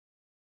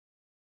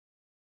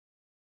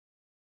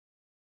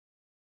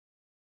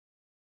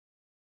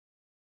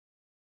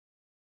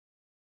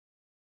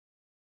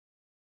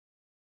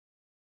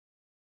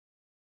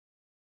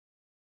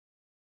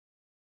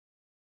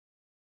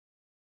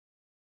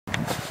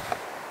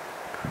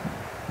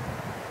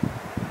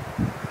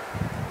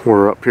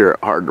We're up here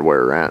at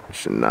Hardware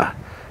Ranch, and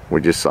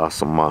we just saw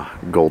some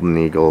golden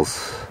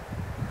eagles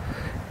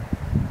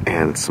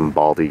and some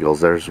bald eagles.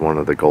 There's one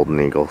of the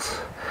golden eagles.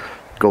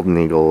 Golden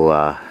eagle,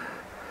 I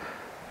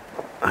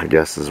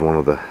guess, is one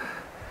of the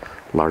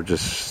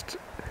largest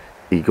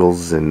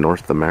eagles in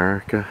North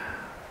America,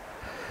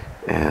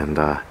 and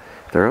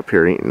they're up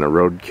here eating a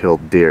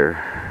road-killed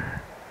deer.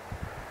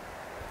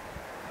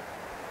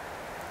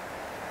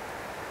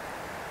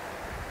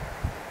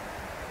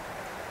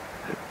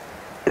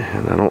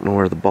 And I don't know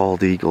where the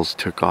bald eagles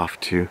took off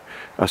to.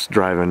 Us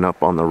driving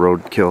up on the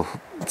roadkill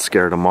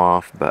scared them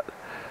off, but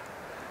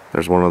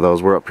there's one of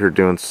those. We're up here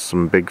doing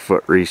some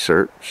Bigfoot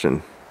research,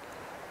 and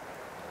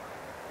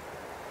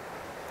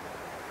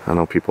I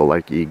know people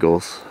like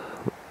eagles.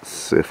 Let's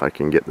see if I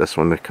can get this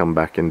one to come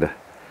back into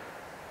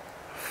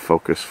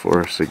focus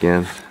for us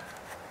again.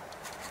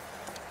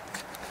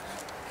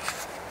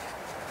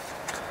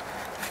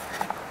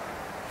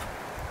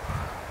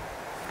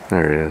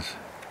 There he is.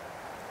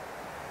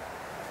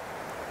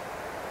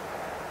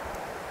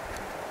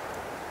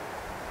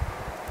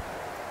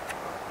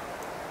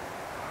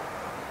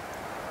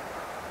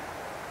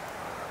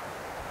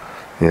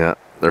 Yeah,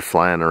 they're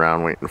flying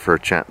around waiting for a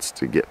chance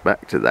to get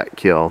back to that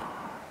kill.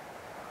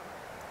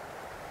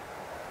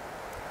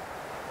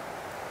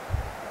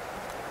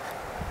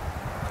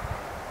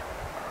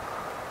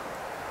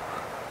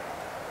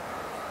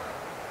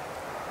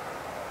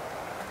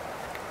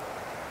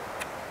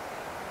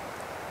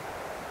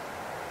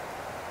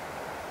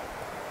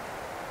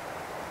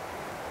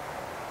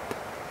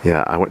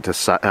 Yeah, I went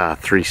to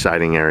 3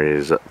 sighting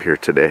areas up here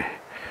today.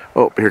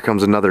 Oh, here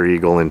comes another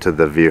eagle into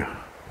the view.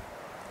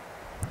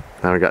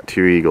 Now we got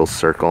 2 eagles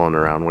circling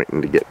around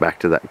waiting to get back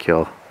to that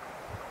kill.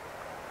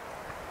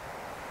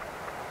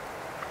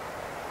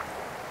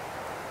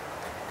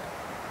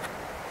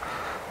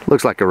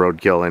 Looks like a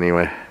roadkill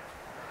anyway.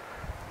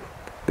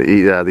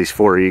 These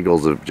 4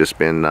 eagles have just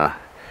been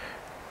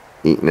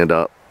eating it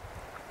up.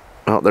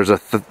 Oh, there's a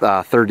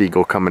third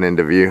eagle coming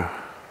into view.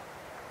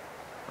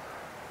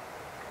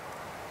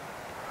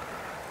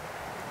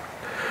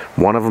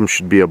 One of them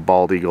should be a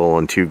bald eagle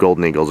and 2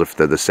 golden eagles if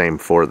they're the same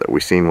 4 that we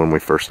seen when we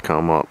first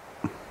come up.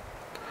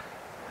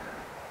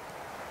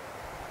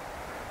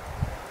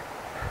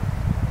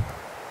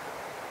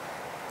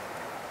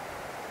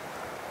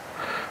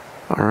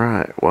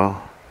 Alright,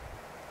 well,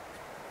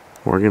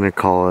 we're gonna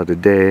call it a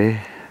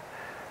day.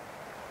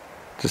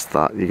 Just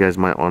thought you guys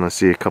might want to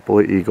see a couple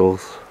of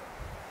eagles.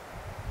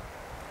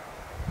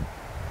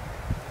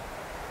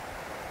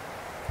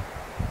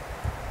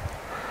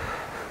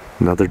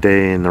 Another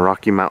day in the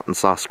Rocky Mountain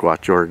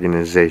Sasquatch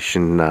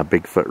Organization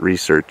Bigfoot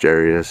research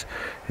areas.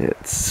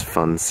 It's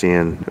fun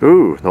seeing,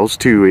 ooh, those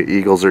 2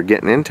 eagles are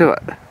getting into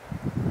it.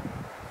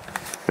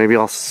 Maybe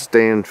I'll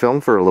stay and film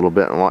for a little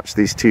bit and watch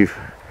these 2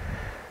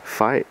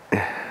 fight.